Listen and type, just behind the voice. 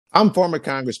I'm former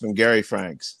Congressman Gary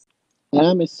Franks. And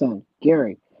I'm his son,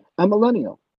 Gary, a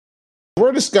millennial.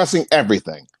 We're discussing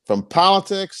everything from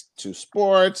politics to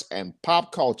sports and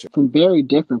pop culture. From very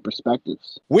different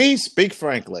perspectives. We speak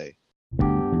frankly.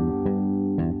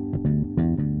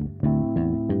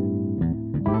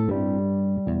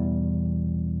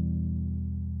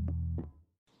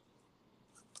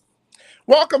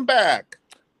 Welcome back.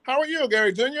 How are you,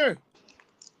 Gary Jr.?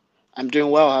 I'm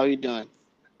doing well. How are you doing?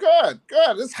 Good.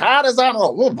 It's hot as I don't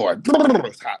know. Oh, boy.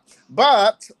 It's hot.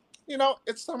 But,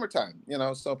 it's summertime,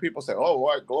 so people say, oh,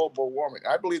 what, global warming.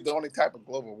 I believe the only type of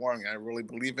global warming I really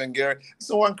believe in, Gary, is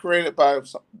the one created by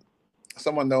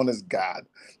someone known as God.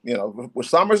 When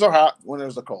summers are hot,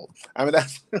 winters are cold. I mean,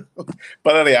 that's,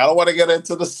 but anyhow, I don't want to get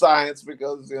into the science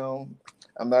because, we're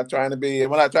not trying to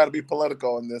be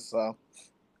political in this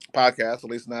podcast, at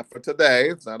least not for today.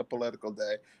 It's not a political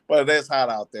day, but it is hot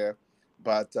out there.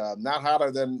 But not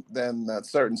hotter than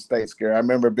certain states, Gary. I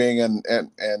remember being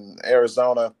in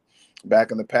Arizona back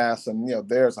in the past, and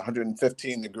there's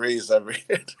 115 degrees every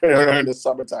during the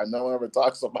summertime. No one ever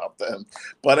talks about them.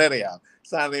 But anyhow,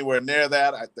 it's not anywhere near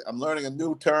that. I'm learning a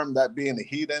new term, that being the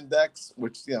heat index,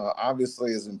 which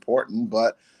obviously is important,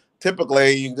 but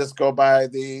typically you can just go by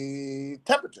the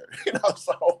temperature,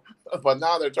 so, but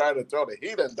now they're trying to throw the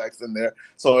heat index in there.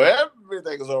 So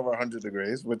everything is over 100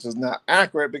 degrees, which is not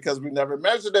accurate because we never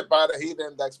measured it by the heat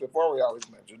index before. We always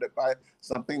measured it by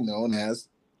something known as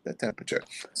the temperature.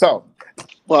 So,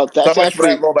 well, that's so much for actually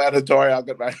that little editorial.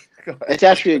 Go ahead. it's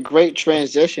actually a great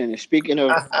transition. Speaking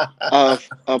of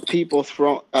people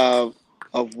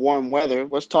of warm weather,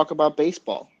 let's talk about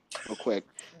baseball real quick.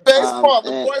 Baseball,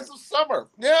 the And boys of summer.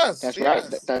 Yes, that's right.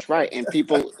 yes. That's right. And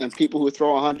people who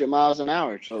throw 100 miles an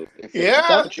hour, so it fits the Yeah,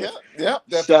 temperature.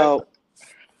 definitely.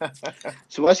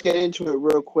 So let's get into it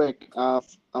real quick. For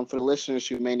the listeners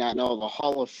who may not know, the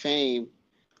Hall of Fame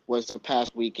was the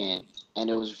past weekend, and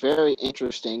it was very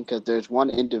interesting because there's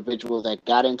one individual that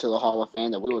got into the Hall of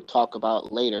Fame that we will talk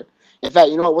about later. In fact,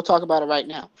 you know what? We'll talk about it right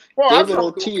now. Well, David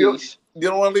Ortiz. you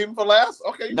don't want to leave him for last?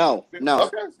 Okay. No. Okay,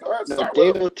 go ahead. No, Start with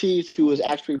David him. Ortiz, who was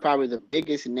actually probably the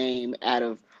biggest name out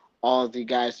of all the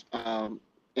guys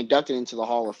inducted into the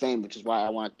Hall of Fame, which is why I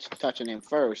want to touch on him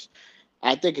first.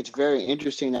 I think it's very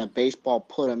interesting that baseball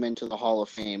put him into the Hall of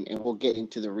Fame, and we'll get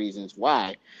into the reasons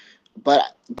why.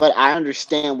 But I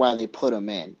understand why they put him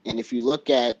in. And if you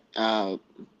look at all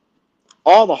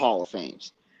the Hall of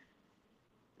Fames,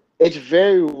 it's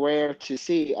very rare to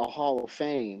see a Hall of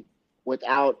Fame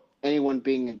without anyone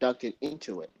being inducted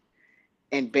into it.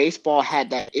 And baseball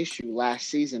had that issue last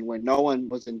season where no one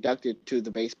was inducted to the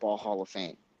Baseball Hall of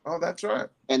Fame. Oh, that's right.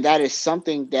 And that is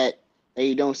something that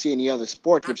you don't see in the other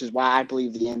sports, which is why I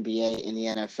believe the NBA and the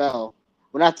NFL,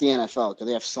 well, not the NFL because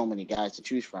they have so many guys to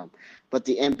choose from, but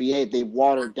the NBA, they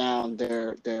watered down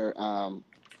their the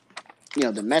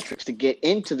metrics to get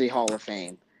into the Hall of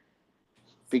Fame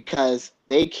because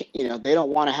they don't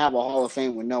want to have a Hall of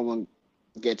Fame when no one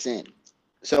gets in.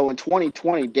 So in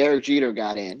 2020, Derek Jeter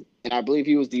got in, and I believe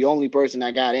he was the only person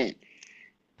that got in.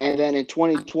 And then in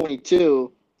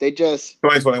 2022, they just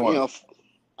 2021.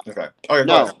 Okay. Okay.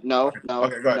 No.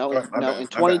 Okay. Go ahead. No. In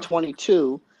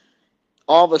 2022,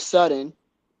 all of a sudden,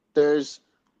 there's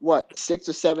 6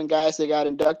 or 7 guys that got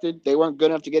inducted. They weren't good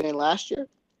enough to get in last year.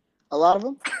 A lot of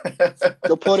them.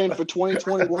 They'll put in for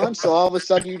 2021. So all of a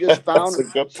sudden, you just found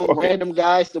some random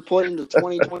guys to put into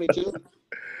 2022.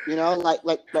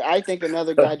 Like I think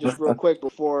another guy, just real quick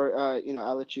before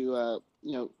I'll let you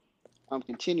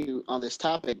continue on this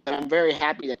topic. But I'm very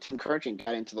happy that Tim Kurkjian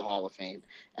got into the Hall of Fame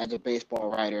as a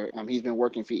baseball writer. He's been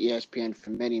working for ESPN for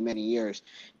many, many years,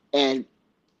 and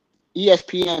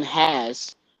ESPN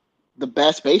has the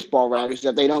best baseball writers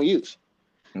that they don't use.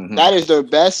 Mm-hmm. That is their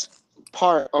best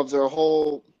part of their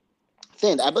whole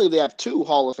thing. I believe they have 2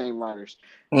 Hall of Fame writers.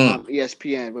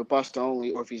 ESPN with Buster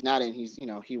Olney, or if he's not in,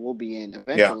 he will be in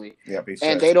eventually. Yeah.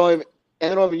 And they don't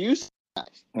even use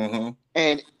guys. Mm-hmm.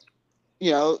 And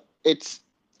it's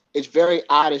very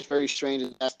odd. It's very strange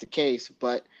that that's the case.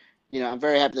 But I'm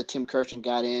very happy that Tim Kurkjian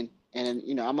got in, and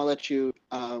I'm gonna let you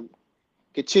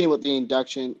continue with the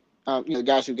induction. The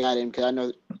guys who got in, because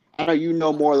I know you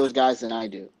know more of those guys than I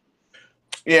do.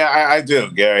 Yeah, I do,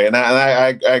 Gary, and I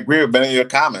agree with many of your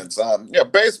comments.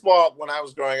 Baseball, when I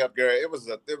was growing up, Gary, it was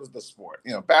the sport.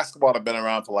 Basketball had been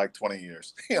around for like 20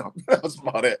 years. That was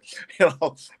about it.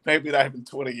 Maybe not even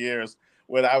 20 years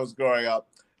when I was growing up.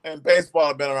 And baseball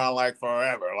had been around like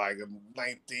forever, like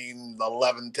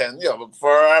 1911, 10,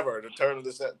 forever. The turn of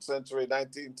the century,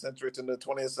 19th century to the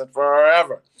 20th century,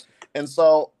 forever. And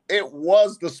so it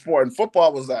was the sport. And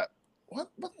football was that. What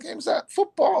game is that?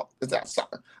 Football? Is that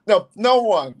soccer? No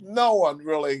one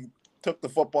really took the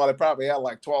football. They probably had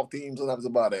like 12 teams, and that was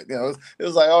about it. It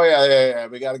was like, oh yeah,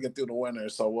 we got to get through the winter,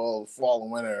 so we'll fall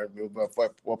in winter.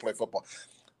 We'll play football.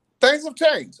 Things have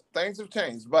changed.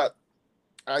 But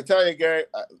I tell you, Gary,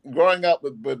 growing up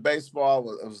with baseball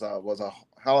was a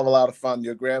hell of a lot of fun.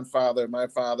 Your grandfather, my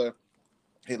father,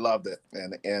 he loved it,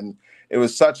 and it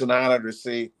was such an honor to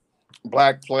see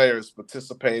Black players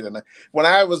participate. And when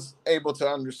I was able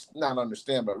to not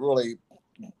understand, but really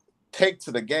take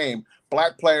to the game,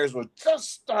 Black players were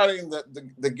just starting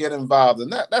to get involved,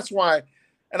 and that's why.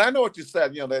 And I know what you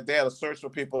said. They had a search for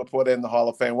people to put in the Hall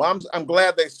of Fame. Well, I'm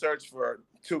glad they searched for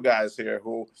two guys here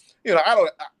who,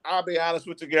 I'll be honest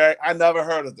with you, Gary, I never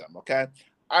heard of them. Okay,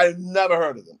 I never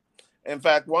heard of them. In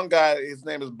fact, one guy, his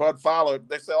name is Bud Fowler.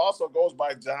 They say also goes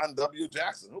by John W.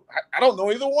 Jackson. I don't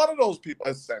know either one of those people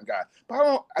as the same guy,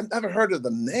 but I've never heard of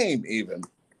the name even.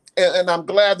 And I'm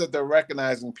glad that they're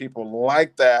recognizing people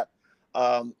like that.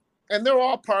 And they're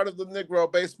all part of the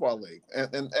Negro Baseball League.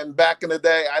 And back in the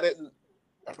day,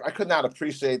 I could not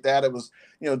appreciate that. It was,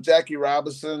 Jackie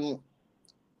Robinson.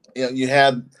 You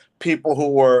had people who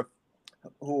were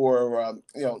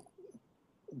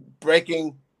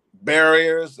breaking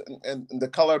barriers and the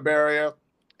color barrier.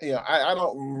 I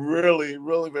don't really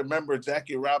remember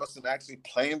Jackie Robinson actually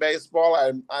playing baseball.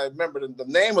 I remember the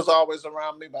name was always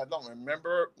around me, but I don't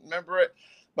remember it.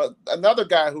 But another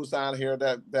guy who's on here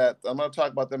that I'm going to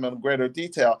talk about them in greater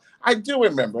detail, I do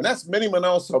remember, and that's Minnie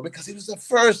Minoso, because he was the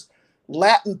first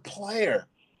Latin player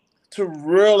to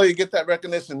really get that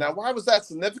recognition. Now, why was that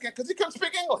significant? Because he couldn't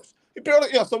speak English. He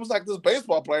barely, so it was like this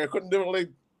baseball player couldn't really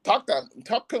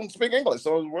couldn't speak English.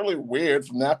 So it was really weird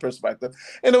from that perspective.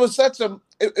 And it was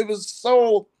it was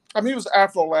so, he was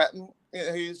Afro-Latin.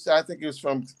 I think he was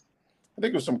from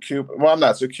Cuba. Well, I'm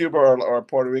not sure, Cuba or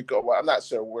Puerto Rico. Well, I'm not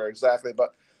sure where exactly,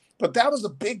 but that was a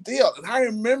big deal. And I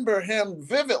remember him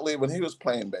vividly when he was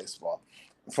playing baseball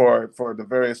for the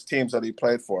various teams that he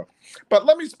played for. But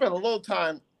let me spend a little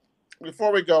time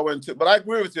before we go into, but I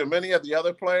agree with you, many of the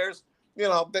other players,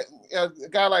 a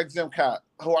guy like Jim Cott,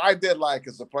 who I did like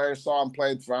as a player, saw him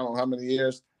played for I don't know how many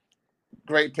years,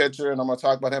 great pitcher, and I'm going to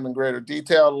talk about him in greater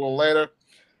detail a little later.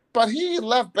 But he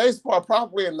left baseball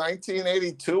probably in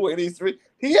 1982, 83.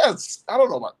 He has, I don't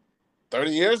know, about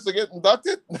 30 years to get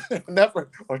inducted,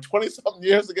 never, or 20-something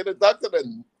years to get inducted,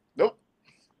 and nope,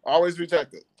 always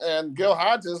rejected. And Gil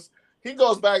Hodges, he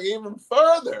goes back even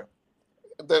further.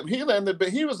 He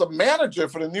was a manager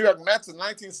for the New York Mets in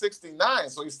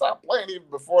 1969, so he stopped playing even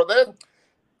before then.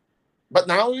 But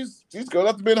now he's good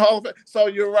enough to be in the Hall of Fame. So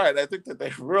you're right. I think that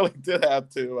they really did have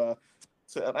to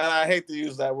and I hate to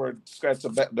use that word, scratch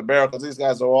the barrel, because these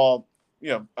guys are all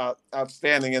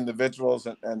outstanding individuals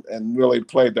and really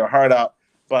played their heart out.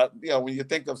 But when you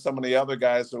think of some of the other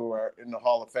guys who are in the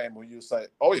Hall of Fame, when you say,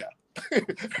 "Oh yeah,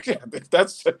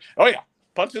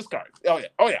 punch his card," oh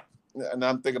yeah. And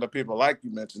I'm thinking of people like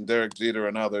you mentioned, Derek Jeter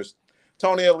and others.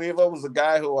 Tony Oliva was a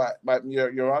guy who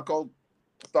your uncle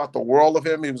thought the world of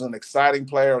him. He was an exciting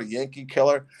player, a Yankee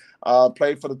killer,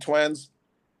 played for the Twins.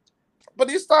 But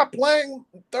he stopped playing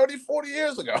 30, 40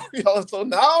 years ago. So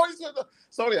now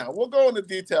we'll go into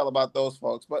detail about those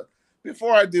folks. But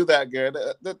before I do that, Gary,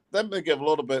 let me give a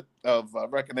little bit of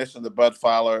recognition to Bud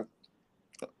Fowler,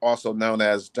 also known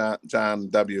as John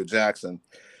W. Jackson,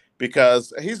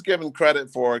 because he's given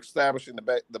credit for establishing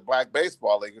the Black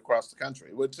Baseball League across the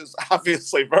country, which is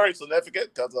obviously very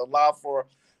significant because it allowed for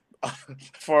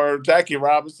Jackie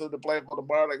Robinson to play for the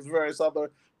Marlins, various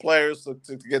other players to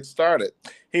get started.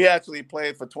 He actually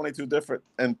played for 22 different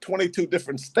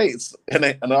states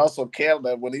and also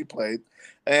Canada when he played,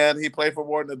 and he played for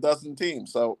more than a dozen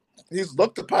teams. So he's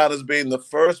looked upon as being the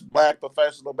first Black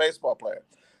professional baseball player.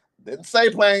 Didn't say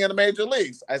playing in the major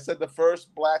leagues. I said the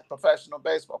first Black professional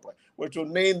baseball player, which would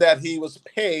mean that he was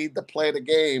paid to play the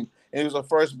game, and he was the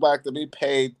first Black to be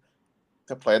paid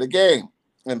to play the game.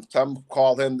 And some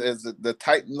call him as the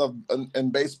Titan in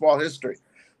baseball history.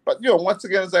 But once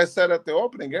again, as I said at the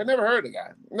opening, I never heard of the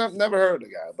guy. Never heard of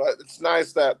the guy. But it's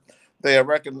nice that they are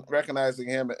recognizing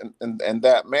him in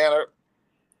that manner.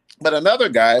 But another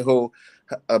guy who,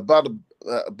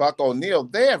 Buck O'Neill,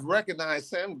 they have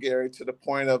recognized him, Gary, to the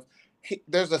point of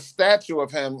there's a statue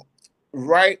of him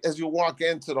right as you walk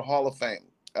into the Hall of Fame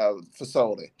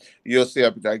facility. You'll see a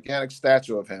gigantic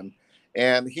statue of him,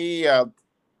 and he born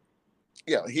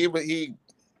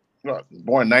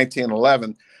in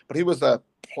 1911, but he was a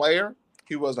player.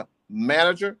 He was a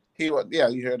manager. You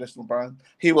hear this from Brian.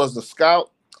 He was a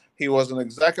scout. He was an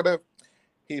executive.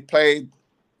 He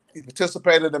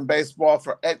participated in baseball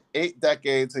for 8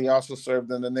 decades. He also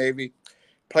served in the Navy,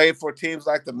 played for teams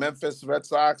like the Memphis Red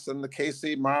Sox and the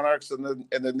KC Monarchs and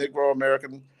the Negro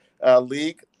American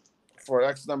League. for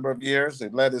X number of years. He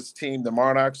led his team, the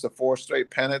Monarchs, to 4 straight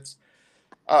pennants.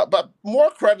 But more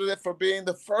credited for being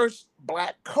the first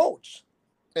black coach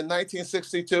in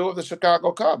 1962 of the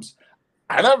Chicago Cubs.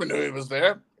 I never knew he was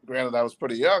there. Granted, I was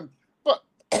pretty young, but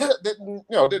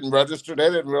didn't register. They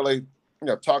didn't really,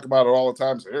 talk about it all the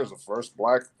time. So here's the first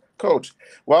black coach.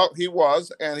 Well, he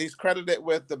was, and he's credited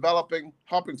with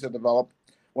helping to develop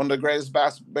one of the greatest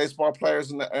baseball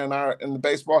players in the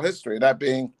baseball history. That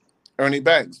being Ernie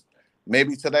Banks,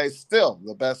 maybe today still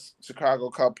the best Chicago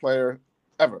Cub player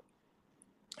ever.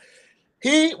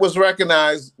 He was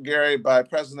recognized, Gary, by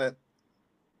President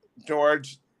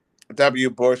George W.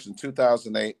 Bush in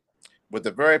 2008 with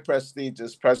the very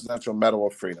prestigious Presidential Medal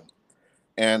of Freedom.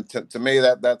 And to me,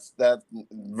 that's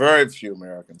very few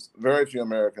Americans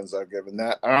are given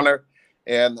that honor.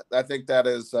 And I think that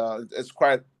is it's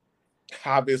quite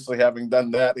obviously, having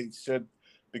done that, he should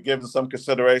be given some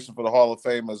consideration for the Hall of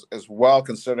Fame as well,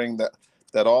 considering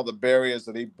that all the barriers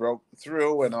that he broke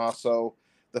through, and also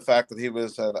the fact that he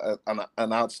was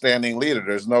an outstanding leader.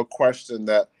 There's no question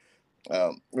that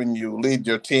when you lead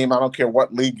your team, I don't care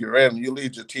what league you're in, you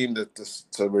lead your team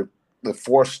to the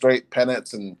 4 straight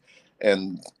pennants and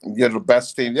you're the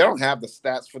best team. You don't have the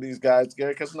stats for these guys,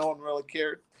 Gary, because no one really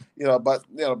cared. But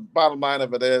bottom line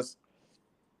of it is,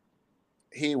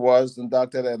 he was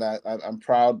inducted, and I'm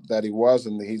proud that he was.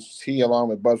 And he along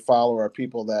with Bud Fowler are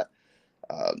people that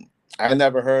I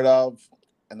never heard of,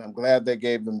 and I'm glad they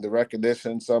gave them the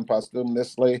recognition, some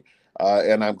posthumously,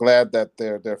 and I'm glad that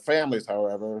their families,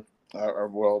 however,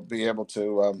 will be able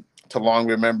to long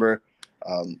remember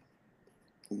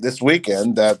this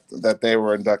weekend that they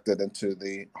were inducted into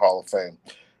the Hall of Fame.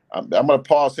 I'm going to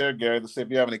pause here, Gary, to see if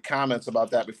you have any comments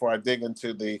about that before I dig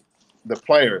into the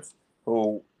players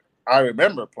who I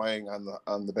remember playing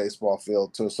on the baseball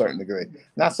field to a certain degree.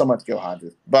 Not so much Gil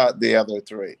Hodges, but the other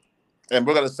 3. And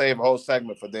we're going to save a whole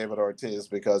segment for David Ortiz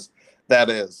because that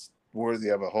is worthy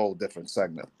of a whole different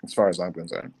segment as far as I'm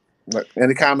concerned. But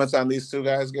any comments on these 2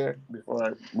 guys, Gary, before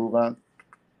I move on?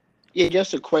 Yeah,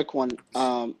 just a quick one.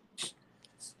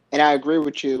 And I agree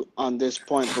with you on this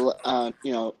point, on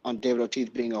David Ortiz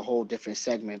being a whole different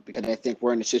segment, because I think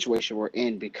we're in the situation we're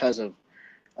in because of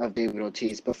David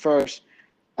Ortiz. But first,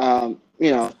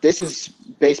 this is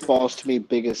baseball's, to me,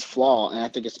 biggest flaw, and I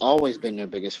think it's always been their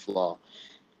biggest flaw,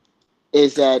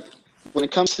 is that when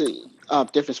it comes to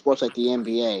different sports like the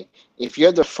NBA, if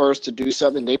you're the first to do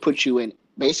something, they put you in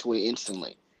basically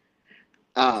instantly.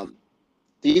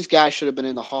 These guys should have been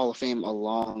in the Hall of Fame a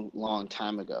long, long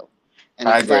time ago. And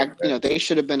in fact, they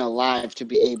should have been alive to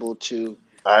be able to,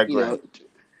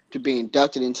 to be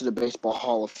inducted into the Baseball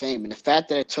Hall of Fame. And the fact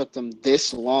that it took them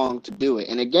this long to do it,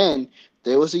 and again,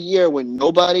 there was a year when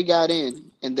nobody got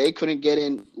in, and they couldn't get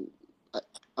in.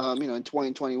 In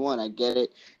 2021, I get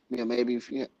it. Maybe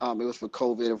it was for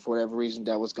COVID or for whatever reason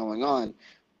that was going on,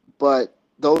 but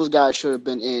those guys should have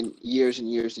been in years and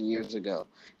years and years ago.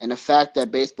 And the fact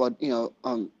that baseball,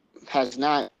 has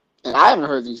not, and I haven't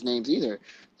heard these names either.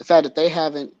 The fact that they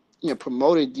haven't,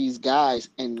 promoted these guys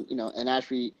and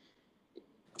actually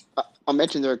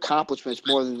mentioned their accomplishments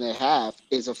more than they have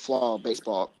is a flaw of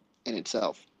baseball in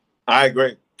itself. I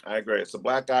agree. It's a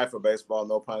black eye for baseball,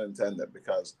 no pun intended,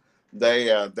 because they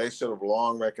should have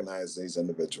long recognized these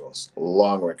individuals.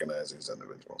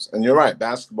 And you're right,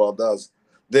 basketball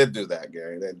did do that,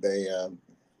 Gary.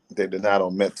 They did not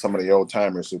omit some of the old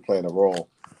timers who played a role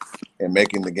in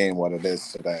making the game what it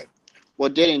is today. Well,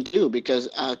 they didn't do, because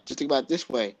just think about it this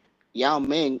way: Yao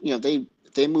Ming,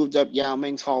 they moved up Yao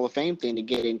Ming's Hall of Fame thing to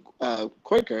get in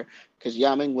quicker, because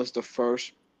Yao Ming was the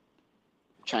first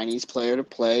Chinese player to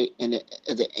play in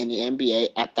the NBA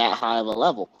at that high of a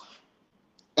level,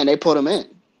 and they put him in.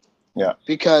 Yeah,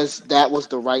 because that was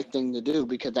the right thing to do,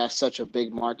 because that's such a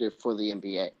big market for the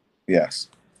NBA. Yes,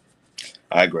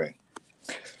 I agree.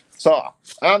 So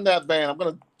on that vein, I'm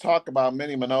going to talk about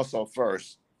Minnie Minoso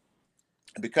first,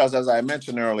 because as I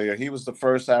mentioned earlier, he was the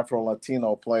first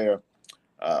Afro-Latino player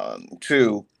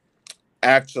to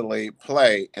actually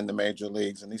play in the major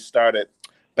leagues, and he started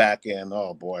back in,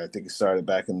 I think he started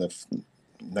back in the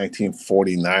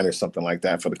 1949 or something like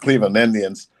that for the Cleveland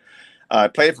Indians.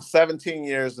 Played for 17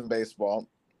 years in baseball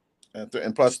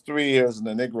and plus 3 years in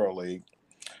the Negro League.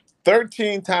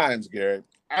 13 times, Gary.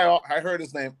 I heard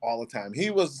his name all the time. He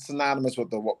was synonymous with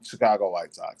the Chicago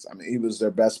White Sox. I mean, he was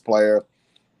their best player.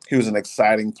 He was an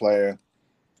exciting player.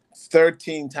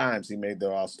 13 times he made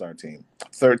their All-Star team.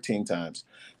 13 times.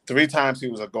 3 times he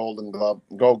was a Gold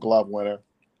Glove winner.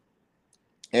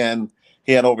 And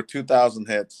he had over 2,000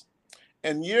 hits.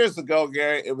 And years ago,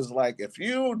 Gary, it was like, if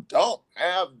you don't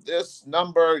have this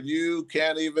number, you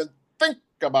can't even think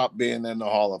about being in the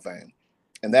Hall of Fame.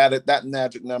 And that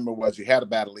magic number was you had to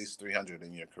bat at least 300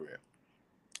 in your career.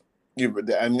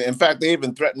 And in fact, they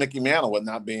even threatened Mickey Mantle with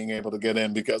not being able to get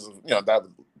in because of, that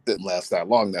didn't last that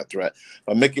long, that threat.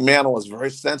 But Mickey Mantle was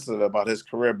very sensitive about his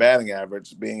career batting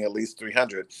average being at least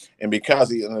 300. And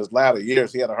because in his latter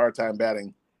years, he had a hard time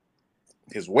batting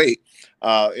his weight,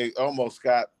 it almost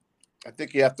got, I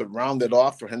think you have to round it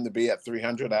off for him to be at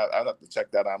 300. I'd have to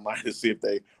check that online to see if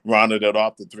they rounded it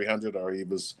off to 300 or he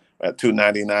was at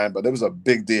 299, but it was a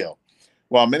big deal.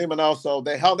 Well, Minnie Minoso,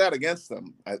 they held that against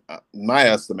him, in my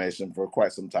estimation, for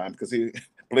quite some time because he,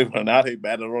 believe it or not, he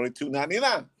batted only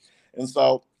 299. And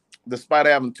so despite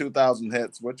having 2,000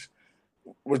 hits, which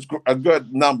was a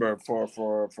good number for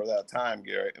that time,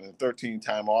 Gary, and a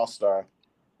 13-time All-Star,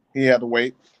 he had to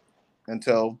wait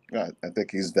until, I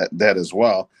think he's dead as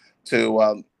well,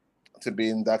 to be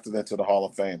inducted into the Hall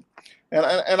of Fame. And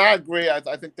I agree. I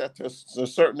think that to a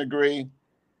certain degree,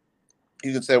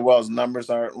 you could say, well, his numbers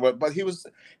aren't, but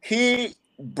he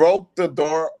broke the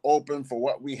door open for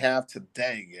what we have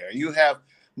today, Gary. You have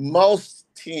most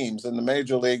teams in the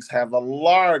major leagues have a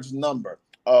large number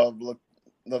of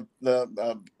the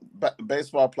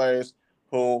baseball players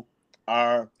who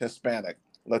are Hispanic,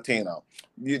 Latino.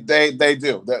 They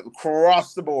do that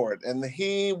across the board, and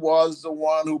he was the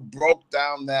one who broke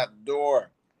down that door.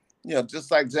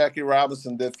 Just like Jackie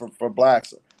Robinson did for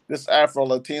blacks. This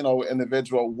Afro-Latino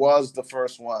individual was the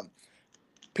first one.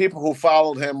 People who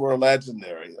followed him were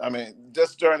legendary. I mean,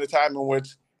 just during the time of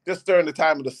the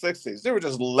 60s, they were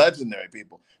just legendary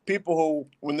people. People who,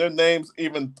 when their names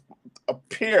even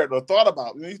appeared or thought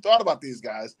about, when you thought about these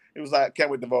guys, it was like, can't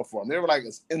wait to vote for them. They were like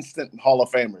instant Hall of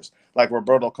Famers, like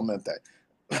Roberto Clemente.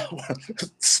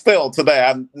 Still today,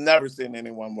 I've never seen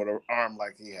anyone with an arm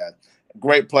like he had.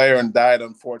 Great player and died,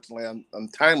 unfortunately,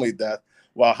 untimely death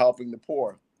while helping the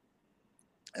poor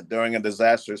during a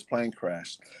disastrous plane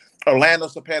crash. Orlando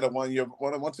Cepeda,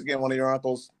 once again, one of your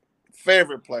uncle's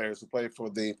favorite players who played for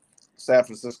the San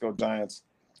Francisco Giants.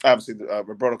 Obviously,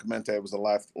 Roberto Clemente was a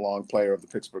lifelong player of the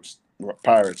Pittsburgh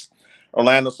Pirates.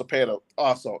 Orlando Cepeda,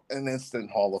 also an instant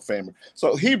Hall of Famer.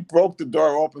 So he broke the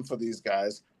door open for these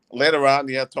guys. Later on,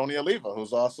 you had Tony Oliva,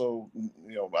 who's also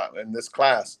in this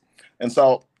class. And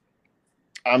so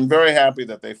I'm very happy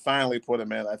that they finally put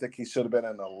him in. I think he should have been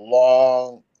in a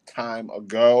long time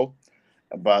ago,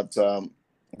 but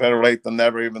better late than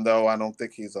never, even though I don't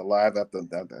think he's alive. I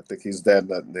think he's dead.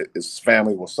 His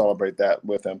family will celebrate that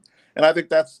with him. And I think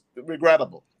that's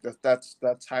regrettable. That's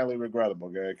highly regrettable,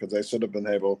 Gary, because they should have been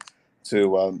able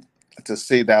to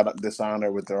see that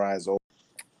dishonor with their eyes open.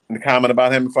 Any comment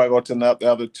about him before I go to the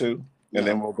other two? And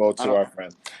then we'll go to our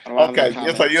friend. Okay, so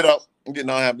obviously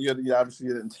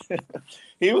you didn't.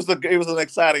 He was an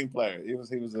exciting player. He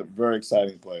was a very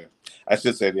exciting player. I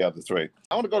should say the other three.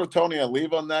 I want to go to Tony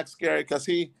Oliva next, Gary, because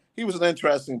he was an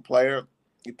interesting player.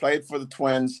 He played for the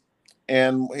Twins,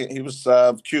 and he was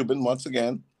Cuban once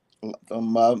again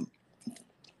from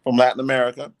Latin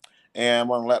America, and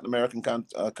one of the Latin American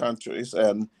countries.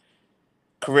 And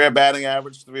career batting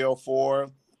average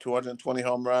 304, 220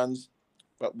 home runs.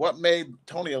 But what made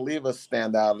Tony Oliva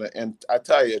stand out, and I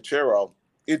tell you, Ichiro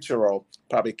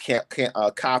probably can't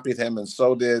copied him, and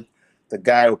so did the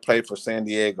guy who played for San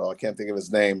Diego. I can't think of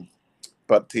his name,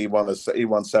 but he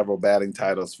won several batting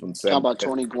titles from San. How about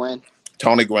Tony Gwynn?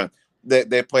 Tony Gwynn.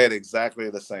 They played exactly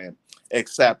the same,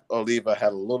 except Oliva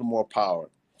had a little more power.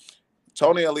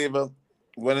 Tony Oliva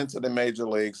went into the major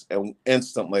leagues and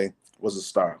instantly was a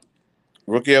star.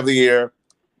 Rookie of the Year,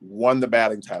 won the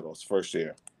batting titles first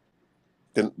year.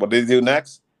 Then what did he do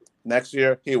next? Next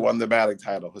year, he won the batting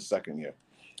title his second year,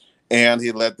 and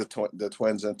he led the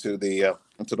Twins into the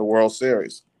World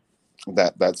Series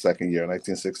that second year,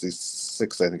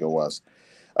 1966, I think it was.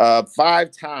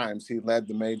 5 times he led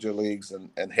the major leagues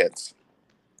in hits.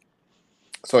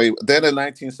 So then in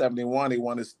 1971, he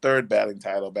won his third batting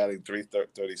title, batting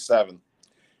 337.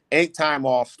 8-time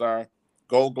All-Star,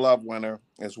 Gold Glove winner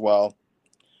as well.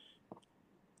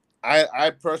 I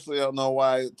personally don't know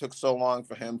why it took so long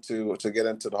for him to get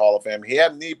into the Hall of Fame. He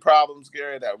had knee problems,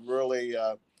 Gary, that really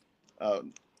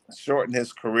shortened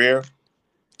his career,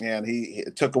 and he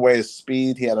took away his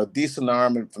speed. He had a decent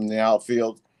arm from the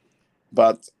outfield,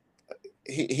 but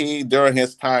he during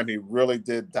his time he really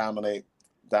did dominate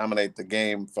the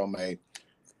game from a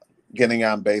getting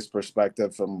on base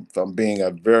perspective, from being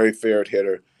a very feared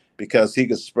hitter, because he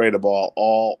could spray the ball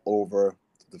all over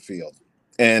the field.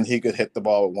 And he could hit the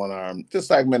ball with one arm,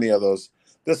 just like many of those.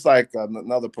 Just like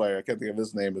another player, I can't think of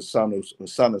his name, his son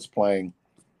is playing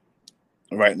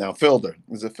right now. Fielder.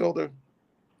 Is it Fielder?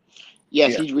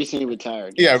 Yes, Yeah. he recently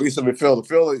retired. Yeah, Yes. recently fielder.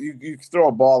 Fielder, you throw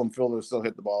a ball and fielder still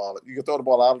hit the ball out. You can throw the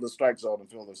ball out of the strike zone and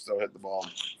fielder still hit the ball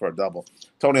for a double.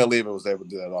 Tony Oliva was able to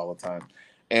do that all the time,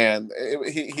 and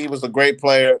he was a great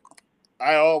player.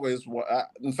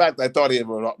 In fact, I thought he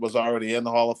was already in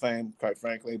the Hall of Fame, quite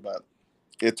frankly, but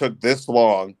it took this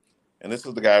long, and this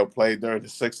is the guy who played during the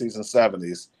 60s and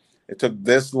 70s. It took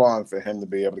this long for him to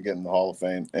be able to get in the Hall of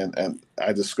Fame, and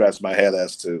I just scratched my head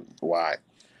as to why.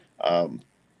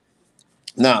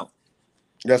 Now,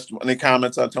 just any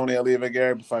comments on Tony Oliva,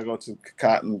 Gary, before I go to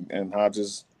Cotton and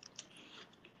Hodges?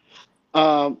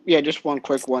 Yeah, just one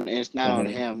quick one. And it's not on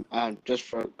Mm-hmm. him. Just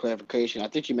for clarification, I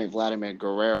think you meant Vladimir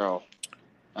Guerrero.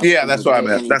 Yeah, Who that's didn't what I get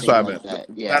meant. That's anything what I like meant.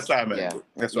 that. Yeah, That's what I meant. yeah,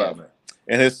 That's what yeah. I meant.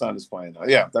 And his son is playing now.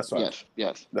 Yeah, that's what I meant.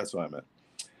 Yes, yes. That's what I meant.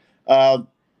 Um,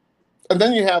 and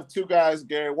then you have two guys,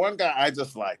 Gary. One guy I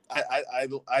just like.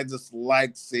 I just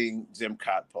like seeing Jim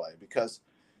Cott play because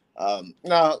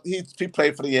now he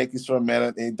played for the Yankees for a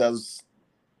minute. And he does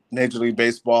Major League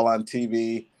Baseball on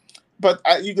TV, but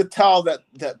you could tell that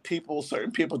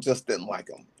certain people just didn't like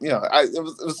him. It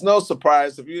was no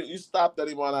surprise if you stopped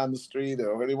anyone on the street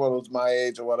or anyone who was my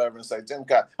age or whatever and say Jim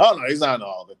Cott, oh no, he's not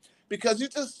all of it, because you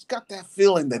just got that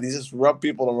feeling that he just rubbed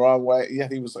people the wrong way.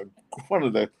 Yet he was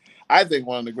I think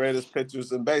one of the greatest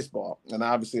pitchers in baseball, and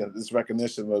obviously this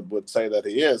recognition would say that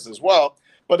he is as well.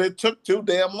 But it took too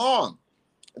damn long.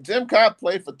 Jim Cobb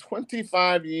played for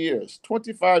 25 years.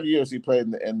 25 years he played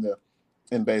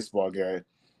in baseball, Gary.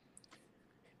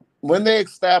 When they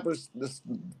established this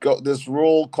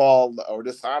rule called, or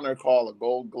this honor called, a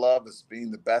Gold Glove as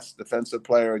being the best defensive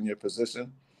player in your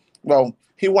position, well,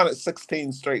 he won it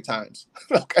 16 straight times.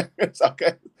 Okay, it's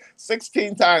okay.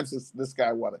 16 times this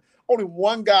guy won it. Only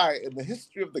one guy in the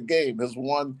history of the game has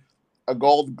won a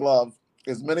Gold Glove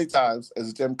as many times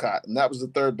as Jim Cott, and that was a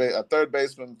third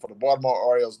baseman for the Baltimore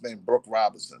Orioles named Brooke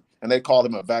Robinson, and they called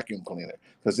him a vacuum cleaner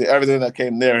because everything that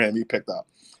came near him he picked up.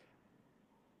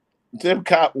 Jim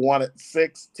Cott won it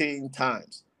 16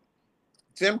 times.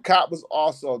 Jim Cott was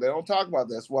also, they don't talk about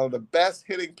this, one of the best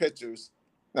hitting pitchers.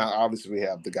 Now, obviously, we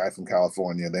have the guy from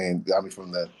California,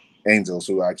 from the Angels,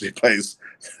 who actually plays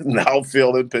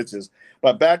outfield and pitches.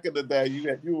 But back in the day,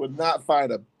 you would not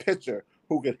find a pitcher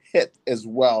who could hit as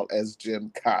well as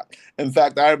Jim Cott. In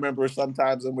fact, I remember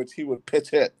sometimes in which he would pitch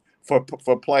hit for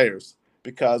players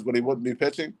because when he wouldn't be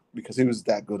pitching, because he was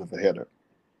that good of a hitter.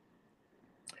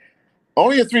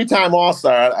 Only a 3-time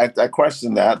All-Star. I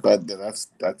question that, but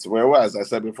that's where it was. I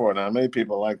said before, not many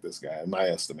people like this guy, in my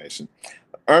estimation.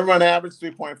 Earned run average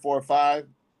 3.45,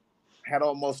 had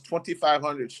almost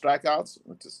 2,500 strikeouts,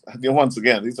 which is, once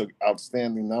again, these are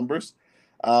outstanding numbers.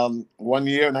 1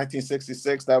 year,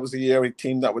 1966, that was the year he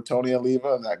teamed up with Tony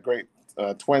Oliva and that great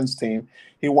Twins team.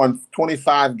 He won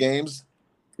 25 games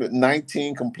with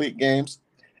 19 complete games.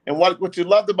 And what you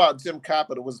loved about Jim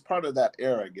Coppett, it was part of that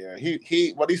era,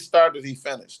 Gary. What he started, he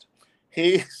finished.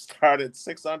 He started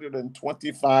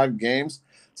 625 games,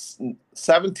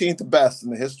 17th best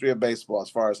in the history of baseball as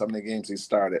far as how many games he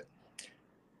started.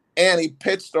 And he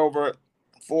pitched over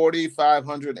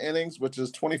 4,500 innings, which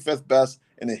is 25th best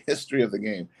in the history of the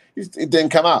game. He didn't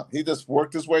come out. He just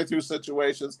worked his way through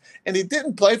situations, and he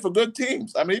didn't play for good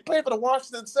teams. I mean, he played for the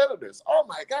Washington Senators. Oh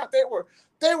my God,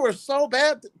 they were so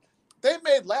bad. They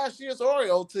made last year's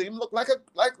Orioles team look like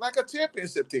a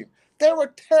championship team. They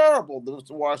were terrible, the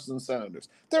Washington Senators.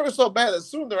 They were so bad that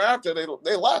soon thereafter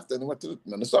they left and went to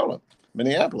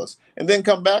Minneapolis, and didn't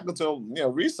come back until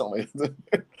recently.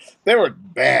 They were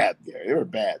bad, Gary. They were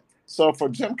bad. So for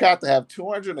Jim Cott to have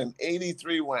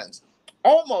 283 wins,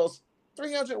 almost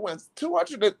 300 wins,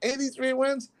 283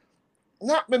 wins,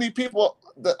 not many people.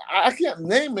 I can't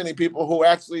name many people who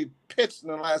actually pitched in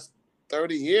the last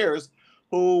 30 years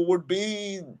who would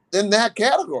be in that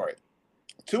category.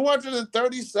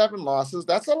 237 losses.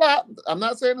 That's a lot. I'm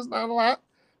not saying it's not a lot,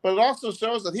 but it also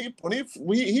shows that he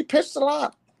pitched a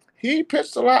lot. He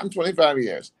pitched a lot in 25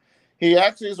 years. He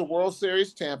actually is a World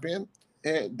Series champion.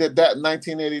 He did that in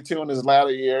 1982 in his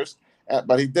latter years,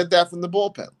 but he did that from the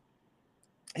bullpen.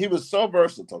 He was so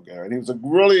versatile, Gary. He was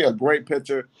really a great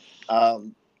pitcher.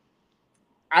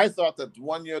 I thought that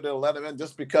 1 year they'll let him in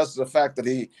just because of the fact that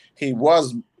he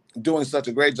was doing such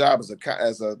a great job as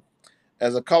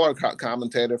a color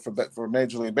commentator for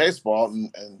Major League Baseball,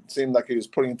 and seemed like he was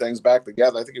putting things back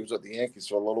together. I think he was with the Yankees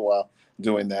for a little while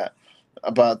doing that,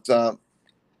 but I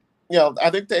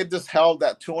think they just held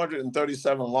that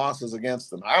 237 losses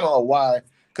against him. I don't know why,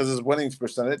 because his winning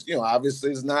percentage,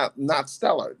 obviously is not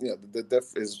stellar. The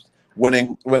diff is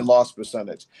win-loss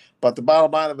percentage. But the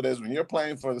bottom line of it is when you're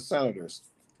playing for the Senators,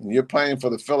 And you're playing for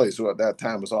the Phillies, who at that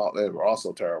time they were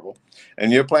also terrible,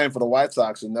 and you're playing for the White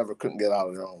Sox, who never couldn't get out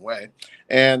of their own way,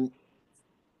 and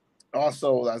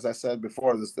also, as I said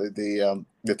before,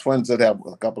 the Twins did have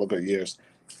a couple of good years.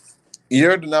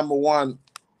 You're the number one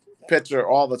pitcher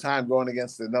all the time going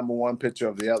against the number one pitcher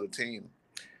of the other team.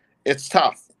 It's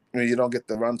tough when you don't get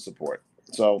the run support.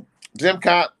 So Jim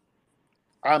Cott,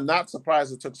 I'm not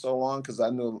surprised it took so long because I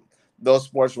knew those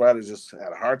sports writers just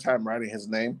had a hard time writing his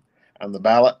name on the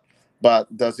ballot.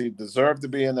 But does he deserve to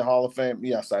be in the Hall of Fame?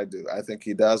 Yes, I do. I think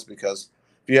he does because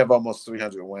if you have almost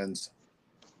 300 wins,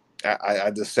 I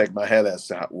just shake my head as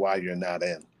to why you're not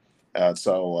in. And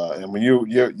when you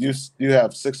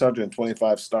have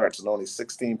 625 starts and only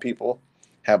 16 people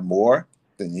have more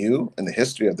than you in the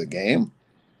history of the game,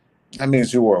 that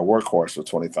means you were a workhorse for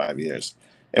 25 years.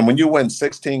 And when you win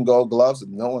 16 Gold Gloves,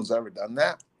 and no one's ever done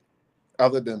that,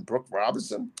 other than Brooke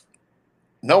Robinson,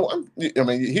 no one. I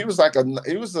mean, he played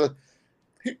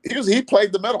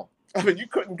the middle. I mean, you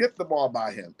couldn't get the ball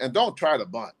by him. And don't try to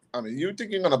bunt. I mean, you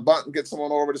think you're going to bunt and get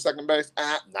someone over to second base?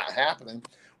 Not happening.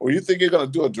 Or you think you're going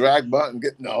to do a drag bunt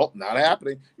and not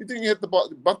happening. You think you hit the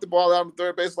ball, bunt the ball down the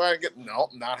third base line and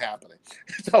not happening.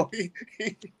 So he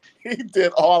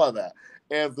did all of that.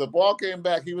 And if the ball came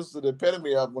back, he was the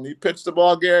epitome of when he pitched the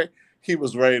ball, Gary, he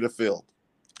was ready to field.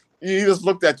 He just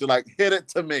looked at you like, hit it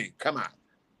to me. Come on.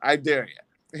 I dare you.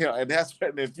 And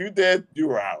if you did, you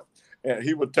were out. And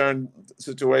he would turn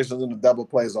situations into double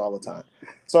plays all the time.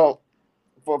 So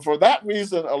for that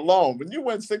reason alone, when you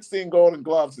win 16 Golden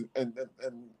Gloves and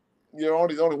you're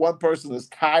only one person is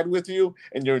tied with you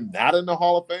and you're not in the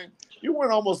Hall of Fame, you win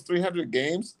almost 300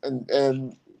 games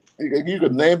and you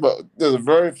could name, there's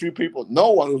very few people,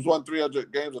 no one who's won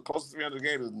 300 games or close to 300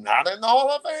 games is not in the Hall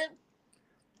of Fame.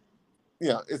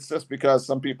 Yeah, it's just because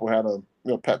some people had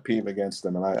a pet peeve against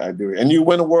them, and I do. And you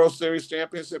win a World Series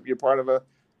championship, you're part of a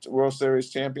World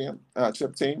Series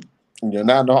championship team. And you're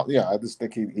not. I just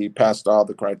think he passed all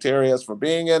the criteria for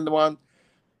being in the one.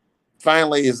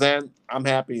 Finally, he's in. I'm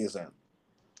happy he's in.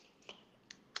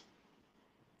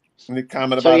 Any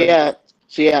comment about it?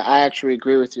 So yeah, I actually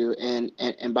agree with you.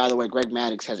 And by the way, Greg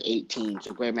Maddux has 18,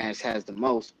 so Greg Maddux has the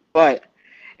most. But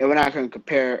and we're not going to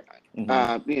compare,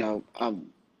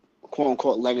 quote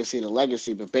unquote legacy to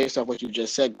legacy. But based off what you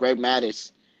just said, Greg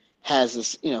Maddux has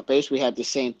this, basically had the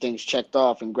same things checked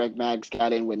off, and Greg Maddux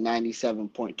got in with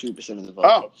 97.2% of the vote.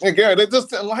 Oh, and Gary, they just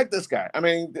didn't like this guy. I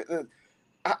mean,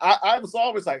 I was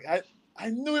always like, I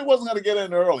knew he wasn't going to get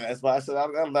in early. That's why I said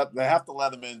they have to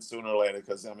let him in sooner or later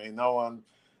because I mean, no one,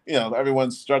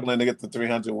 everyone's struggling to get to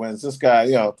 300 wins. This guy,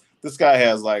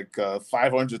 has like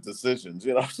 500 decisions.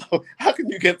 So how can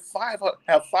you have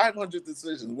 500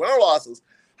 decisions, win or losses?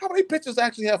 How many pitchers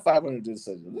actually have 500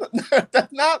 decisions?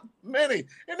 Not many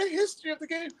in the history of the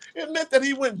game. It meant that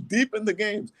he went deep in the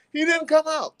games. He didn't come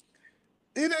out.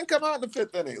 He didn't come out in the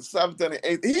fifth inning, seventh inning,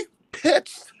 eighth. He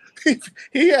pitched.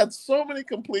 He had so many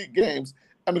complete games.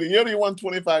 I mean, the year he won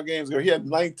 25 games ago, he had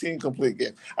 19 complete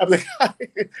games. I mean,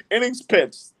 innings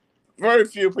pitched. Very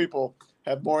few people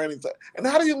have more innings. And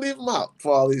how do you leave him out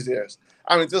for all these years?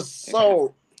 I mean, just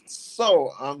so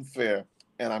unfair.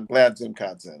 And I'm glad Jim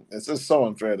Cott's in. It's just so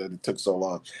unfair that it took so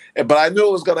long. But I knew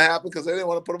it was going to happen because they didn't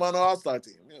want to put him on the All-Star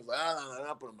team. He was like, no,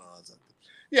 not put him on the All-Star team.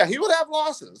 Yeah, he would have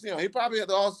losses. He probably had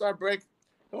the All-Star break.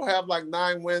 He'll have like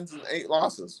 9 wins and 8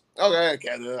 losses. Okay, I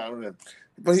can't do that.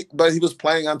 But he was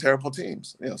playing on terrible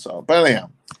teams. But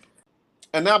anyhow.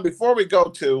 And now before we go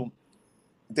to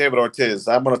David Ortiz,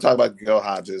 I'm going to talk about Gil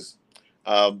Hodges.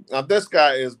 Now this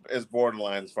guy is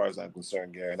borderline as far as I'm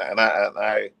concerned, Gary. And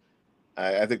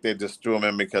I think they just threw him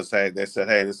in because they said,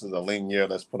 hey, this is a lean year.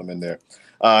 Let's put him in there.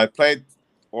 I played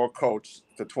or coached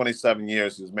for 27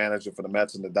 years. He was manager for the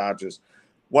Mets and the Dodgers.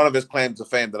 One of his claims to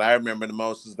fame that I remember the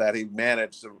most is that he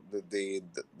managed the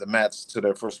Mets to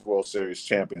their first World Series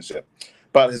championship.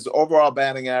 But his overall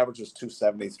batting average was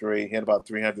 273. He had about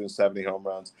 370 home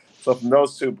runs. So from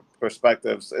those two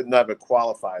perspectives, it never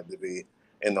qualified to be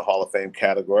in the Hall of Fame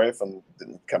category.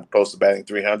 Didn't come close to batting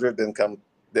 300.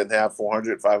 Didn't have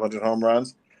 400, 500 home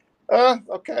runs.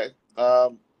 Okay.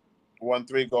 Won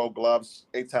 3 Gold Gloves,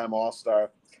 8-time All-Star,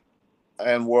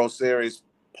 and World Series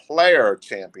player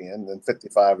champion in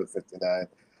 55 and 59.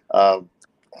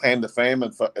 Claimed to fame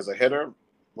as a hitter,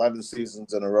 11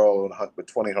 seasons in a row with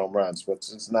 20 home runs, which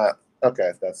is not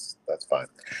okay. That's fine.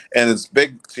 And his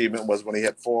big achievement was when he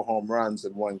hit 4 home runs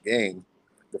in one game.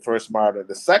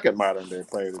 The second modern day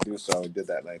player to do so. He did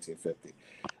that in 1950.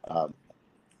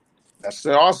 That's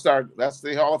the All-Star. That's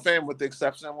the Hall of Fame with the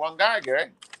exception of one guy, Gary.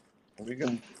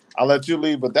 I'll let you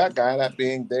lead with that guy, that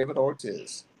being David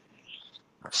Ortiz.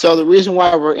 So the reason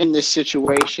why we're in this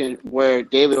situation where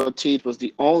David Ortiz was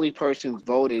the only person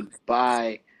voted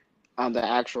by the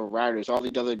actual writers, all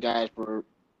the other guys were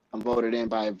voted in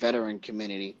by a veteran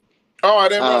community. Oh, I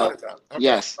didn't Uh, realize that. Okay,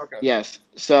 yes, okay. yes.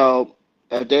 So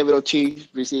David Ortiz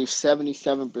received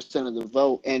 77% of the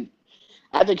vote, and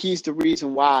I think he's the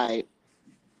reason why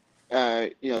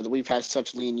that we've had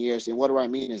such lean years. And what do I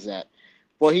mean is that?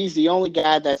 Well, he's the only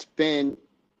guy that's been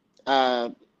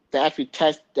that actually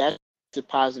tested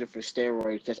positive for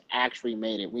steroids that's actually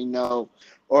made it. We know,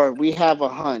 or we have a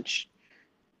hunch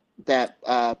that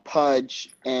Pudge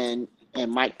and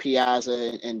Mike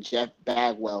Piazza and Jeff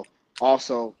Bagwell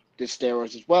also did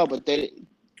steroids as well, but they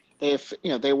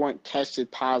weren't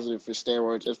tested positive for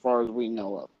steroids as far as we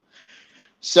know of.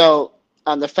 So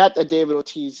the fact that David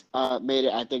Ortiz made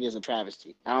it, I think, is a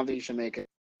travesty. I don't think he should make it.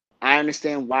 I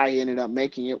understand why he ended up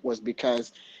making it was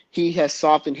because he has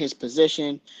softened his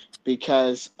position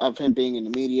because of him being in the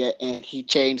media, and he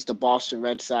changed the Boston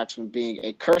Red Sox from being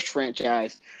a cursed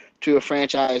franchise to a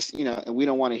franchise, and we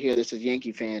don't want to hear this as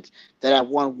Yankee fans, that have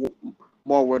won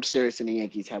more World Series than the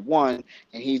Yankees have won,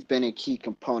 and he's been a key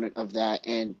component of that.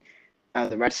 And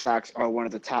the Red Sox are one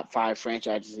of the top five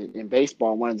franchises in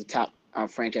baseball, one of the top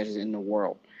franchises in the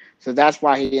world. So that's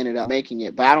why he ended up making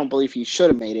it. But I don't believe he should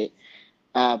have made it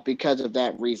because of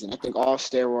that reason. I think all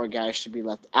steroid guys should be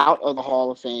left out of the Hall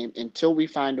of Fame until we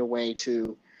find a way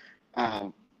to,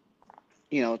 um,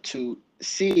 to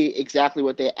see exactly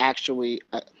what they actually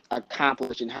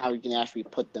accomplish and how we can actually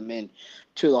put them in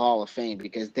to the Hall of Fame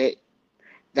because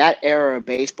that era of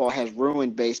baseball has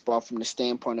ruined baseball from the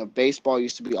standpoint of baseball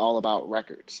used to be all about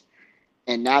records.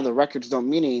 And now the records don't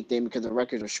mean anything because the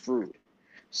records are screwed.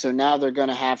 So now they're going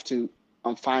to have to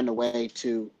find a way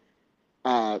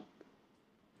uh,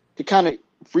 to kind of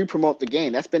re-promote the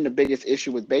game. That's been the biggest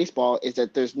issue with baseball is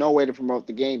that there's no way to promote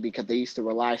the game because they used to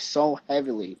rely so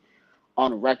heavily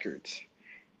on records,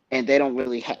 and they don't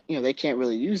really, they can't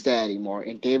really use that anymore.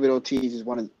 And David Ortiz is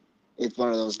one of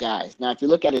those guys. Now, if you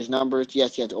look at his numbers,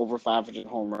 yes, he has over 500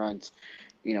 home runs.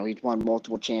 He's won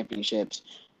multiple championships.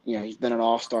 He's been an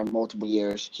all-star multiple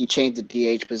years. He changed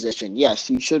the DH position. Yes,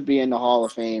 he should be in the Hall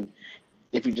of Fame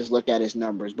if you just look at his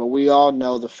numbers. But we all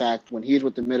know the fact when he was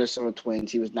with the Minnesota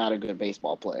Twins, he was not a good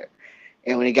baseball player.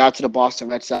 And when he got to the Boston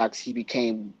Red Sox, he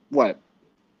became what?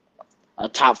 A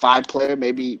top five player,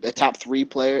 maybe a top three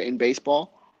player in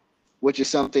baseball, which is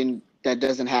something that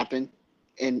doesn't happen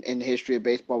in the history of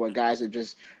baseball where guys are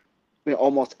just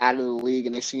almost out of the league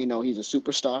and they see, he's a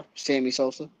superstar, Sammy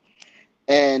Sosa.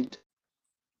 And,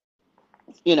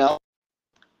 you know,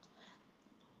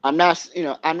 I'm not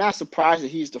surprised that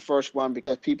he's the first one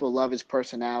because people love his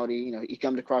personality. He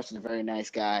comes across as a very nice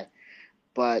guy.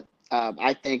 But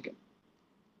I think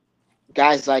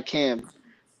guys like him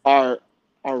are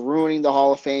ruining the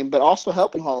Hall of Fame, but also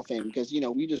helping Hall of Fame because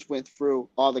we just went through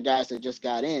all the guys that just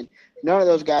got in. None of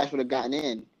those guys would have gotten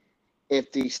in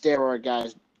if the steroid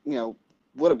guys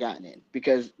would have gotten in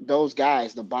because those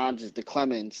guys, the Bonds, the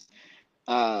Clemens,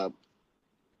 uh,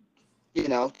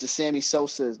 the Sammy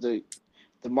Sosa's, the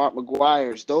Mark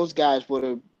McGuire's, those guys would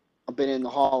have been in the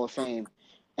Hall of Fame.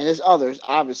 And there's others,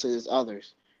 obviously there's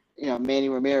others. Manny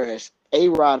Ramirez,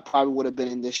 A-Rod probably would have been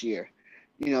in this year.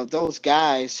 Those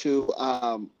guys who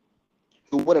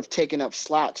would have taken up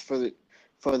slots for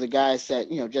the guys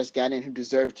that just got in who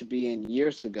deserved to be in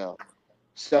years ago.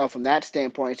 So from that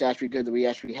standpoint, it's actually good that we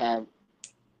actually have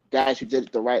guys who did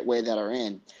it the right way that are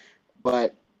in.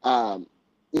 But I'm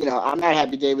not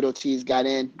happy David Ortiz got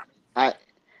in. I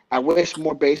I wish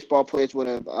more baseball players would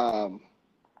have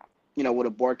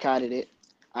boycotted it.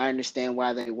 I understand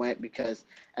why they went because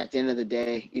at the end of the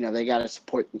day, they got to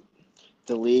support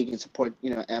the league and support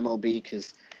MLB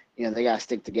because they got to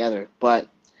stick together. But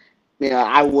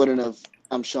I wouldn't have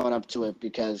shown up to it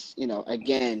because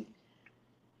again,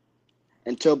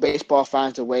 until baseball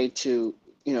finds a way to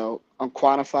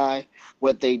quantify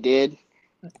what they did,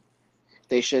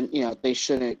 they shouldn't be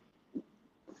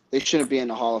in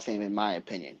the Hall of Fame in my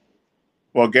opinion.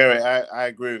 Well, Gary, I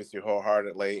agree with you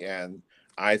wholeheartedly, and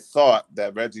I thought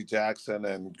that Reggie Jackson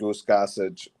and Goose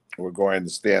Gossage were going to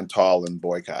stand tall and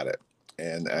boycott it.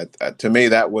 And to me,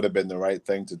 that would have been the right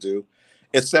thing to do.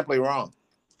 It's simply wrong.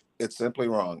 It's simply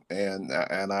wrong. And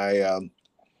I,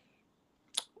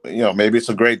 maybe it's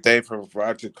a great day for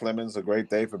Roger Clemens, a great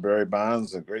day for Barry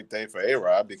Bonds, a great day for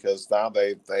A-Rod because now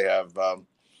they have.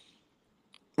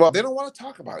 Well, they don't want to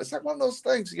talk about it. It's like one of those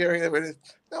things, Gary.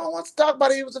 No one wants to talk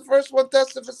about it. He was the first one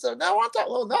tested for seven. No, I want to talk.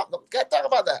 Well, no, can't talk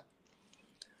about that.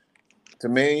 To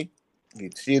me, he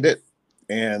cheated,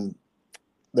 and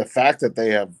the fact that they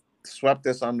have swept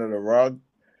this under the rug,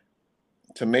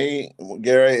 to me,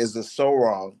 Gary, is just so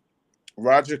wrong.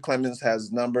 Roger Clemens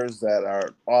has numbers that are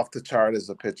off the chart as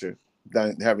a pitcher,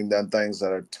 having done things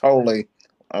that are totally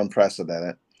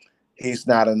unprecedented. He's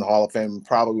not in the Hall of Fame, and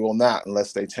probably will not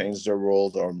unless they change their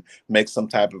rules or make some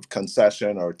type of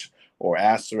concession or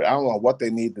ask. I don't know what they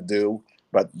need to do,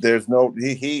 but there's no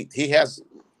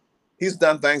he's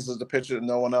done things as a pitcher that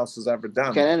no one else has ever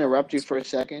done. Can I interrupt you for a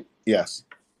second? Yes.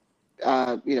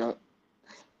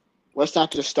 Let's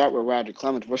not just start with Roger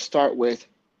Clemens. Let's start with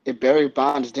if Barry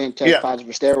Bonds didn't test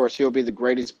positive for steroids, he'll be the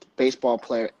greatest baseball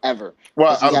player ever.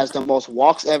 Well, he has the most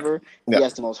walks ever. Yeah. He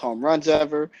has the most home runs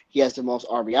ever. He has the most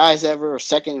RBIs ever, or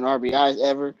second in RBIs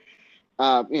ever.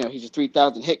 He's a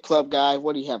 3,000 hit club guy.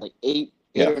 What do you have, like eight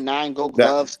or 9 Gold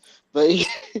Gloves? Gary,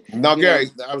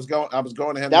 I was going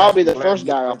to him. That would be the first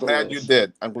guy off the list. I'm glad you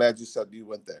did. I'm glad you said you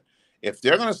went there. If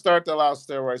they're going to start to allow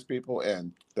steroids people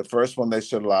in, the first one they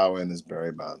should allow in is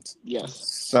Barry Bonds. Yes.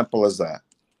 Simple as that.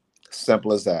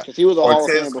 Simple as that. Because he was a Hall of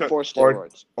Famer before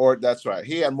steroids. Or that's right.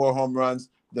 He had more home runs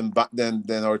than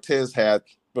Ortiz had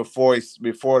before the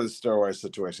steroid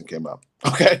situation came up.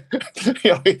 Okay,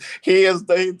 he is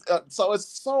so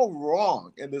it's so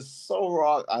wrong. It is so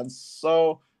wrong on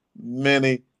so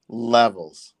many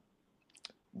levels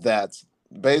that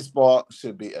baseball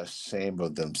should be ashamed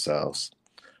of themselves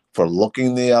for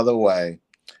looking the other way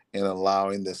and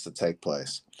allowing this to take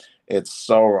place. It's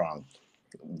so wrong.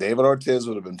 David Ortiz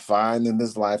would have been fine in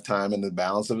his lifetime, in the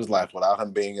balance of his life, without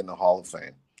him being in the Hall of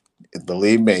Fame.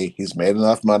 Believe me, he's made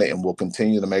enough money and will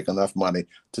continue to make enough money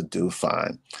to do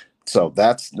fine. So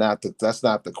that's not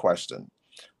the question.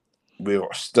 We will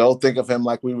still think of him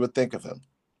like we would think of him.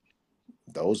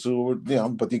 Those who were,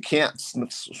 but you can't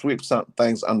sweep some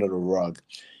things under the rug.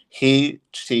 He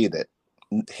cheated.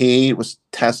 He was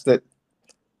tested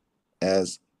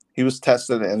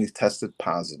and he tested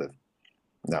positive.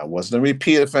 Now, it wasn't a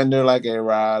repeat offender like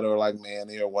A-Rod or like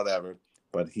Manny or whatever,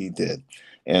 but he did.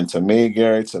 And to me,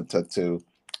 Gary, to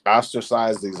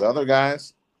ostracize these other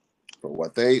guys for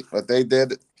what they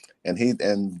did,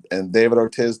 and David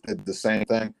Ortiz did the same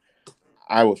thing,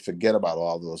 I would forget about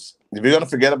all those. If you're going to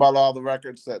forget about all the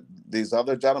records that these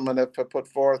other gentlemen have put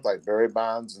forth, like Barry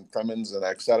Bonds and Clemens and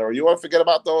et cetera, you want to forget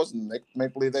about those and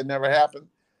make believe they never happened,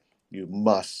 you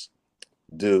must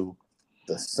do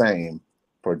the same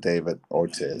for David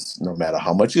Ortiz, no matter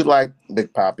how much you like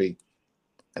Big Papi.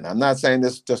 And I'm not saying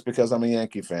this just because I'm a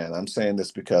Yankee fan. I'm saying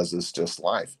this because it's just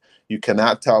life. You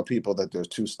cannot tell people that there's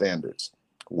two standards.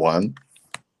 One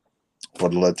for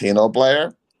the Latino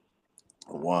player,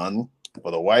 one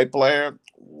for the white player,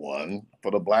 one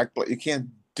for the black player. You can't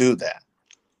do that.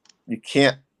 You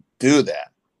can't do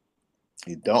that.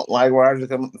 You don't like Roger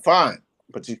Clemens, fine,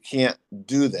 but you can't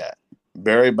do that.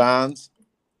 Barry Bonds,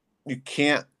 you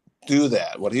can't do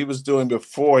that. What he was doing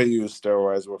before he used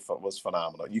steroids was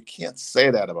phenomenal. You can't say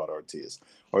that about Ortiz.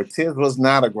 Ortiz was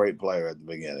not a great player at the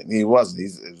beginning. He wasn't.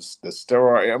 It was the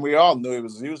steroid, and we all knew he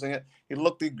was using it. He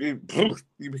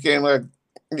became like,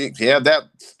 he had that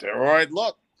steroid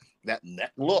look, that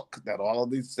neck look that all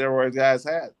of these steroid guys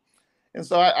had. And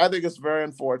so I think it's very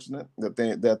unfortunate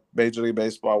that Major League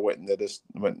Baseball went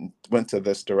to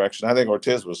this direction. I think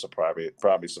Ortiz was probably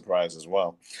surprised as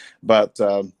well, but.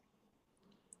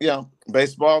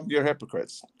 Baseball, you're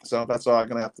hypocrites. So that's all I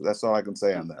can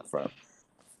say on that front.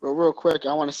 Well, real quick,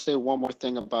 I want to say one more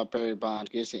thing about Barry Bonds.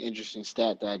 It's an interesting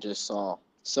stat that I just saw.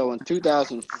 So in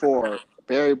 2004,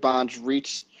 Barry Bonds he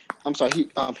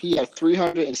had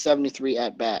 373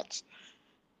 at bats.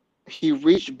 He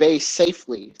reached base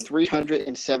safely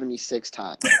 376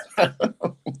 times.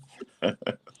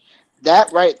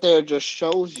 That right there just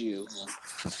shows you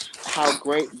how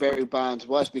great Barry Bonds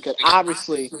was, because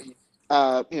obviously.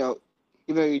 Even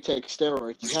though you take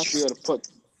steroids, you have to be able to put,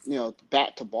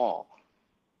 bat to ball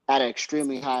at an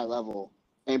extremely high level.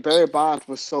 And Barry Bonds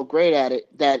was so great at it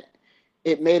that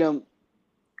it made him,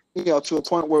 to a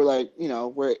point where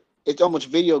where it's almost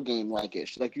video game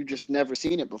like-ish. Like you just never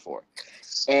seen it before.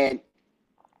 And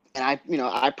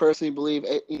I personally believe,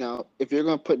 if you're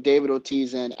going to put David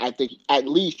Ortiz in, I think at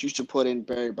least you should put in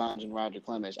Barry Bonds and Roger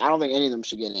Clemens. I don't think any of them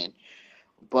should get in.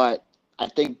 But I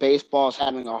think baseball is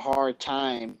having a hard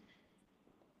time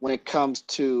when it comes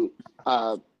to,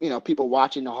 people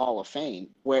watching the Hall of Fame,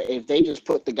 where if they just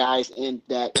put the guys in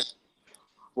that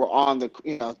were on the,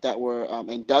 that were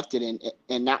inducted in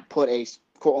and not put a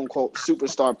quote unquote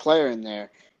superstar player in there,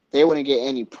 they wouldn't get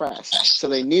any press. So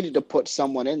they needed to put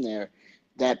someone in there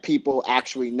that people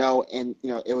actually know, and,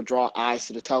 it would draw eyes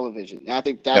to the television. And I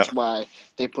think that's why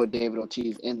they put David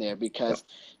Ortiz in there, because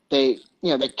they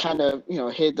kind of,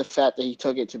 hid the fact that he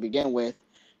took it to begin with.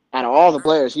 Out of all the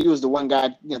players, he was the one guy,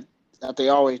 that they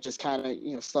always just kind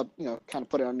of, slept, kind of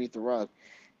put it underneath the rug.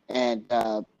 And,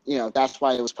 that's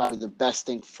why it was probably the best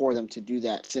thing for them to do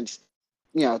that, since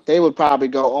they would probably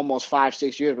go almost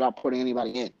 5-6 years without putting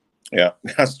anybody in. Yeah,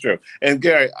 that's true. And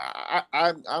Gary,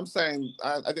 I'm saying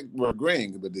I think we're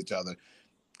agreeing with each other.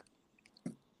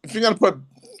 If you're gonna put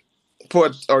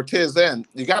Ortiz in,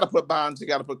 you got to put Bonds, you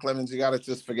got to put Clemens, you got to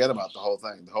just forget about the whole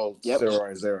thing, the whole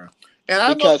steroids era. And I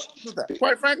have no problem with that.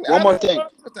 Quite frankly, I have no problem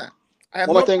with that.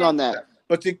 One more thing on that.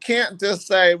 But you can't just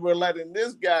say we're letting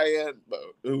this guy in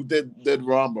who did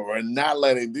wrong, but we're not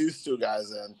letting these 2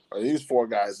 guys in or these 4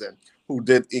 guys in who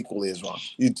did equally as wrong.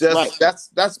 You just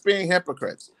that's being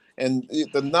hypocrites. And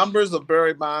the numbers of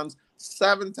Barry Bonds,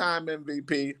 7-time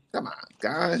MVP. Come on,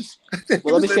 guys.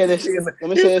 Well, let me say this. Let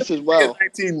me say this as well. In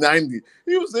 1990,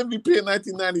 he was MVP in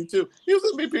 1992. He was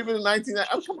MVP in 1990.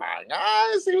 Oh, come on,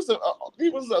 guys. He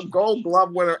was a Gold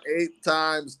Glove winner 8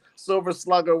 times, Silver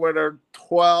Slugger winner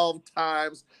 12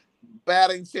 times,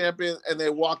 batting champion, and they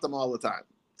walked him all the time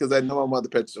because they know him on the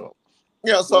pitch to him.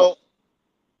 So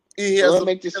he has. Let me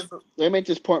make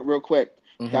this point real quick.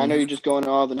 Mm-hmm. I know you're just going to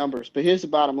all the numbers, but here's the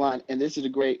bottom line, and this is a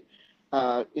great,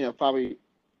 probably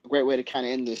a great way to kind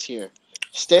of end this here.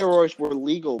 Steroids were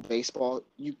legal, baseball.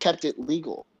 You kept it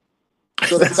legal.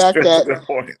 So the fact that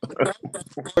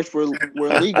steroids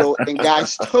were legal and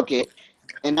guys took it,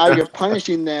 and now you're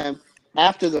punishing them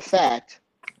after the fact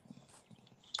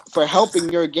for helping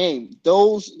your game.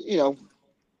 Those,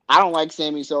 I don't like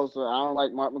Sammy Sosa. I don't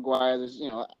like Mark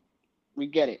McGwire. We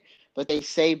get it. But they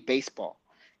save baseball.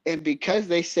 And because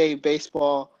they save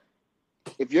baseball,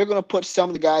 if you're going to put some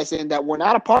of the guys in that were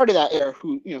not a part of that era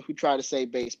who try to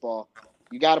save baseball,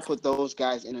 you got to put those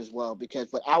guys in as well,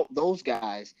 because without those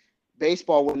guys,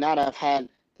 baseball would not have had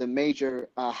the major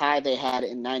high they had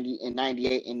in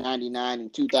 98 and 99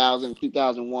 and 2000,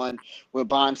 2001, where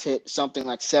Bonds hit something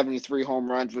like 73 home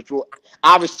runs, which we'll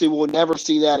never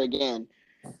see that again.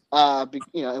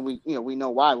 And we know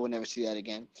why we'll never see that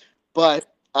again. But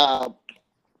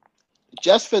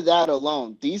just for that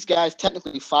alone, these guys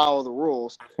technically follow the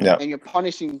rules, and you're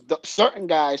punishing certain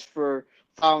guys for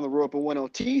following the rule. But when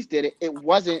Ortiz did it, it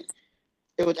was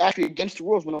actually against the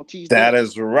rules when Ortiz did it. That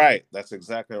is right. That's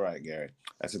exactly right, Gary.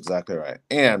 That's exactly right.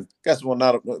 And guess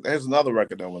what? Here's another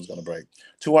record no one's going to break: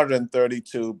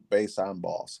 232 base on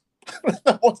balls.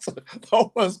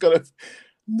 no one's going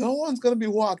to be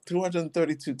walked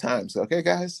 232 times. Okay,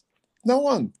 guys? No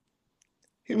one.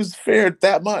 He was feared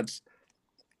that much.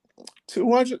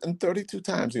 232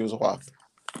 times he was walked.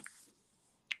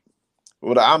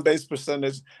 With an on-base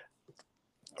percentage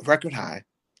record high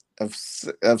of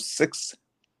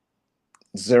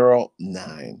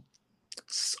 609.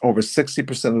 Over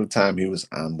 60% of the time he was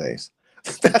on base.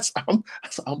 That's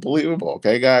unbelievable,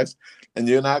 okay, guys? And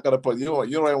you're not going to you don't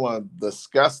even want to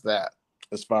discuss that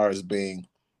as far as being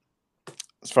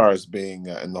in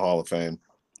the Hall of Fame.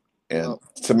 And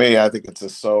to me, I think it's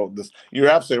just you're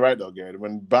absolutely right, though, Gary.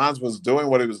 When Bonds was doing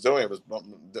what he was doing, it was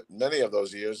many of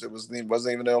those years, it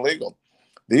wasn't even illegal.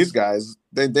 These guys,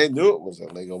 they knew it was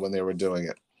illegal when they were doing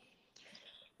it.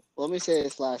 Let me say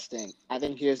this last thing. I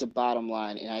think here's the bottom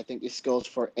line, and I think this goes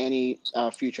for any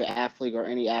future athlete or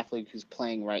any athlete who's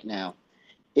playing right now.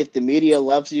 If the media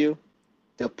loves you,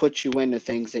 they'll put you into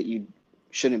things that you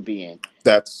shouldn't be in.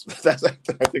 I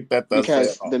think that does,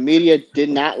 because the media did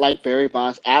not like Barry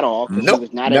Bonds at all, because he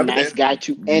was not a nice guy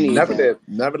to any of them.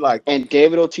 Never liked him. And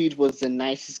David Ortiz was the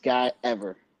nicest guy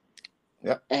ever.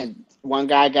 Yep. And one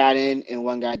guy got in and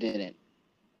one guy didn't.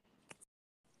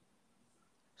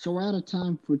 So we're out of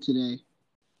time for today.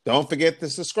 Don't forget to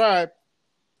subscribe.